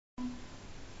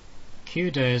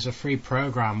Q-Dir is a free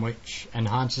program which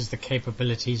enhances the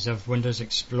capabilities of Windows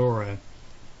Explorer,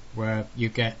 where you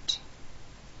get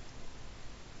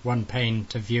one pane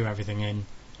to view everything in.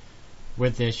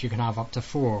 With this you can have up to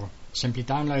 4. Simply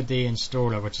download the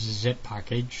installer, which is a zip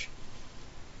package,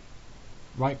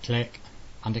 right click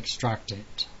and extract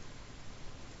it.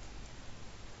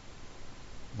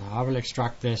 Now I will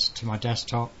extract this to my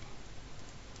desktop,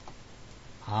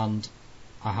 and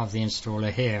I have the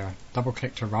installer here. Double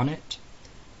click to run it.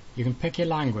 You can pick your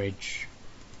language,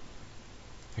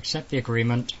 accept the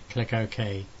agreement, click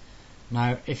OK.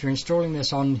 Now if you're installing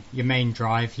this on your main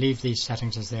drive, leave these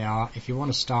settings as they are. If you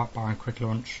want a start bar and quick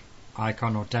launch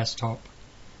icon or desktop,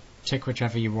 tick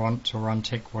whichever you want or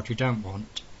untick what you don't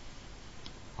want.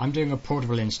 I'm doing a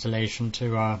portable installation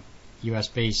to a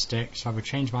USB stick, so I would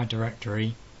change my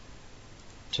directory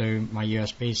to my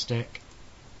USB stick,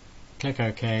 click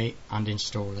OK and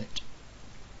install it.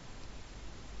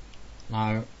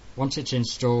 Now once it's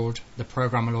installed, the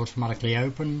program will automatically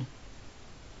open,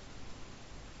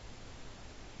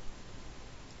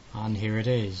 and here it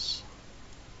is.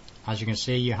 As you can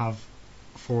see, you have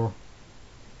 4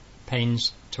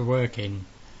 panes to work in,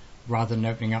 rather than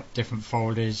opening up different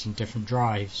folders and different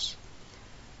drives.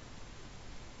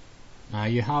 Now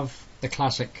you have the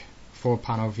classic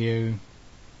 4-panel view.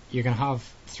 You can have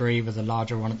 3 with the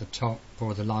larger one at the top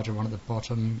or the larger one at the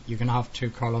bottom. You can have 2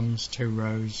 columns, 2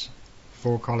 rows,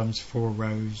 4 columns, 4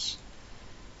 rows.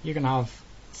 You can have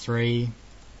 3,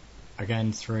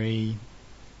 again 3,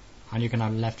 and you can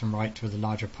have left and right with the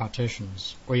larger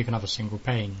partitions, or you can have a single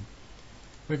pane.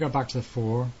 We'll go back to the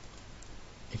 4.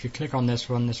 If you click on this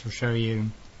one, this will show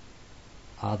you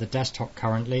the desktop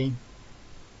currently.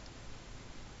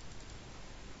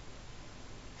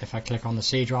 If I click on the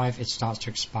C drive, it starts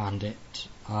to expand it,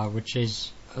 which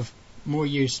is of more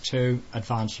use to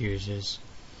advanced users.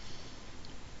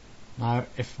 Now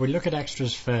if we look at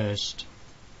extras first,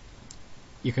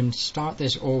 you can start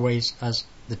this always as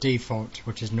the default,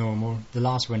 which is normal, the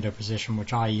last window position,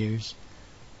 which I use,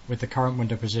 with the current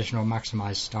window position or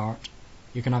maximize start.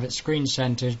 You can have it screen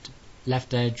centered,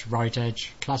 left edge, right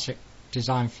edge, classic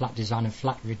design, flat design and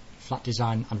flat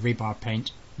design and rebar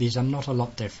paint. These are not a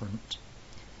lot different.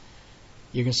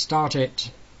 You can start it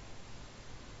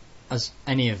as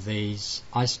any of these.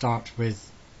 I start with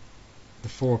the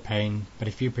 4 pane, but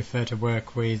if you prefer to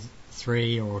work with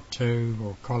 3 or 2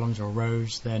 or columns or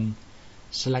rows, then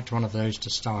select one of those to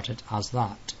start it as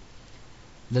that.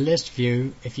 The list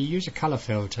view, if you use a color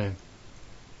filter,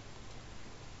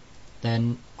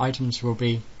 then items will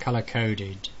be color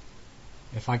coded.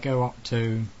 If I go up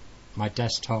to my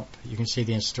desktop, you can see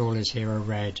the installers here are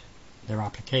red, they're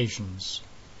applications,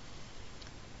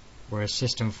 whereas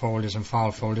system folders and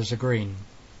file folders are green,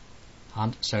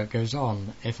 and so it goes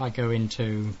on. If I go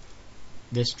into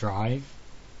this drive,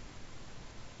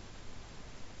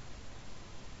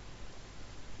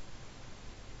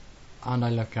 and I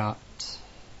look at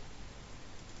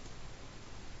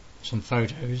some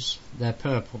photos, they're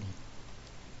purple,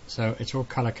 so it's all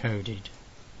color coded.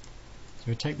 So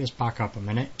we take this back up a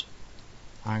minute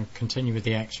and continue with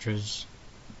the extras.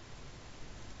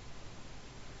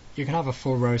 You can have a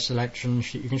full row selection,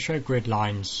 you can show grid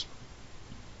lines.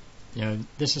 You know,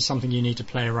 this is something you need to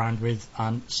play around with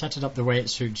and set it up the way it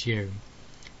suits you.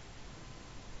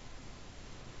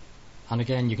 And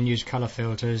again, you can use color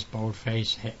filters,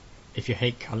 boldface. If you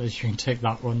hate colors, you can take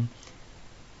that one.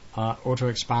 Auto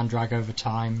expand, drag over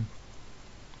time.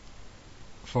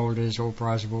 Folders, all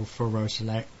browsable, full row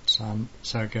select, and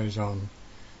so it goes on.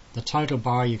 The title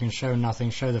bar, you can show nothing,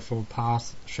 show the full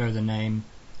path, show the name,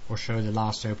 or show the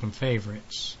last open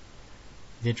favorites.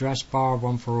 The address bar,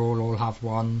 one for all have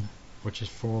one, which is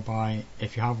 4 by.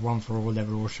 If you have one for all, they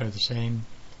will all show the same.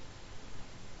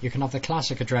 You can have the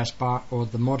classic address bar or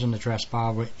the modern address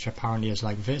bar, which apparently is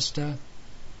like Vista,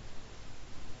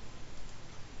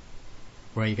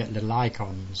 where you get little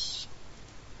icons.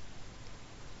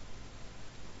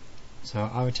 So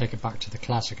I would take it back to the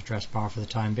classic address bar for the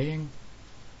time being.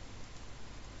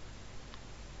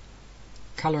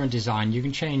 Color and design, you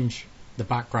can change the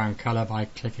background color by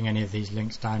clicking any of these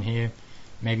links down here.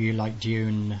 Maybe you like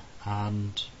Dune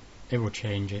and it will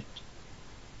change it.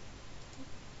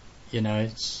 You know,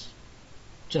 it's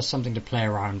just something to play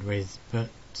around with, but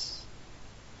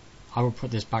I will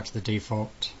put this back to the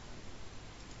default.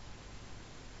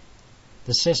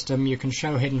 The system, you can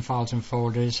show hidden files and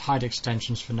folders, hide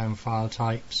extensions for known file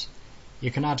types. You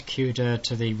can add Q-Dir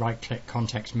to the right click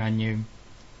context menu.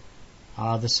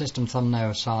 The system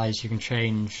thumbnail size you can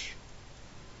change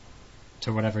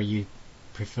to whatever you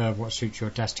prefer, what suits your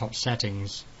desktop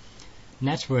settings.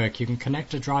 Network, you can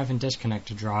connect a drive and disconnect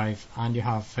a drive, and you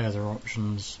have further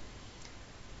options,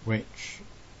 which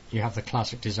you have the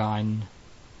classic design,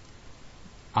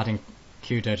 adding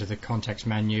Q-Dir to the context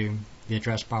menu, the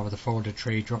address bar with a folder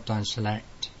tree, drop down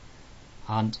select,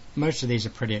 and most of these are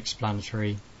pretty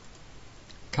explanatory.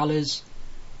 Colors,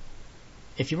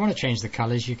 if you want to change the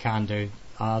colors you can do.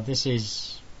 This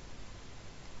is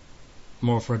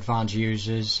more for advanced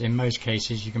users. In most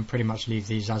cases you can pretty much leave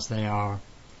these as they are,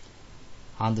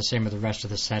 and the same with the rest of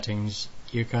the settings.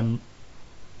 You can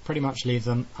pretty much leave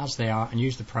them as they are and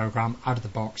use the program out of the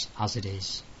box as it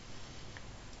is.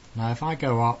 Now if I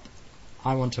go up,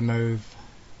 I want to move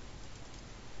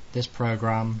this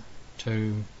program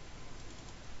to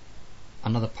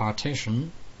another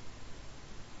partition.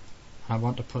 I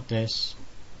want to put this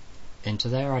into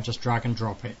there. I just drag and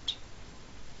drop it,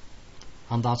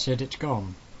 and that's it, it's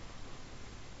gone.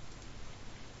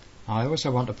 I also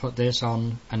want to put this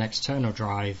on an external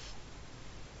drive,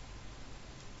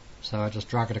 so I just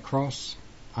drag it across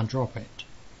and drop it,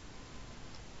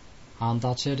 and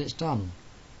that's it, it's done.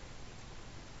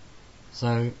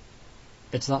 So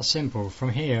it's that simple. From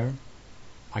here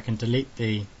I can delete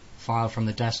the file from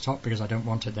the desktop because I don't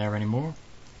want it there anymore,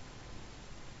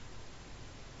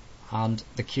 and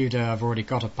the Q-Dir I've already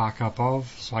got a backup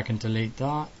of, so I can delete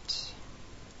that,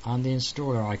 and the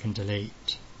installer I can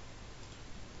delete,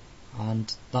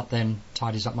 and that then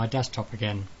tidies up my desktop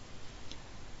again.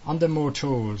 Under more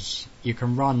tools, you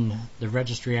can run the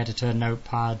registry editor,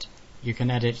 notepad, you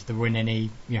can edit the WinINI,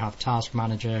 you have task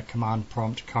manager, command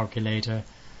prompt, calculator.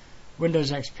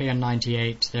 Windows XP and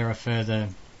 98, there are further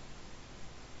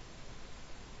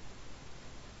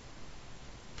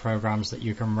programs that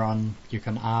you can run, you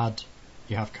can add,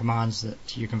 you have commands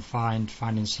that you can find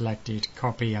and selected,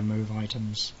 copy and move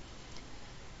items.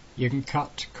 You can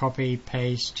cut, copy,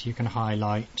 paste, you can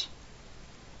highlight,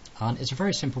 and it's a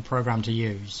very simple program to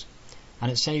use,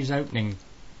 and it saves opening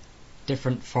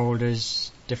different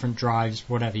folders, different drives,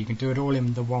 whatever. You can do it all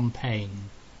in the one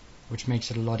pane, which makes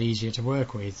it a lot easier to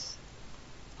work with,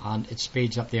 and it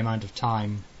speeds up the amount of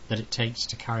time that it takes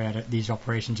to carry out these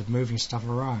operations of moving stuff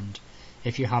around.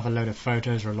 If you have a load of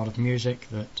photos or a lot of music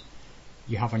that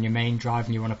you have on your main drive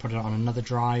and you want to put it on another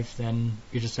drive, then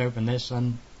you just open this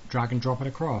and drag and drop it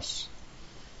across.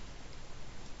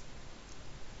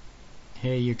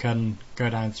 Here you can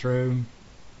go down through,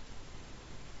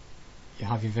 you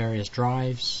have your various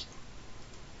drives,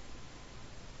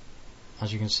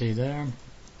 as you can see there.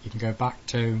 You can go back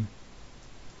to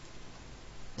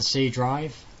the C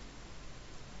drive,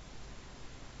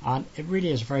 and it really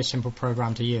is a very simple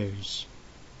program to use,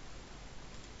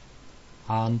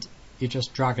 and you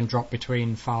just drag and drop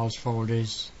between files,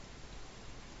 folders,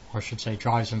 or I should say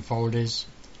drives and folders,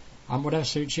 and whatever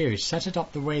suits you. Set it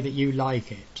up the way that you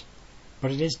like it,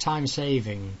 but it is time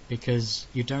saving because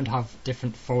you don't have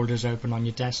different folders open on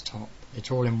your desktop.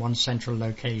 It's all in one central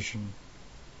location.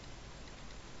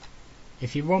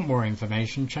 If you want more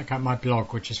information, check out my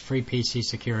blog, which is Free PC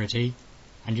Security,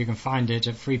 and you can find it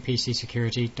at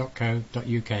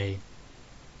freepcsecurity.co.uk.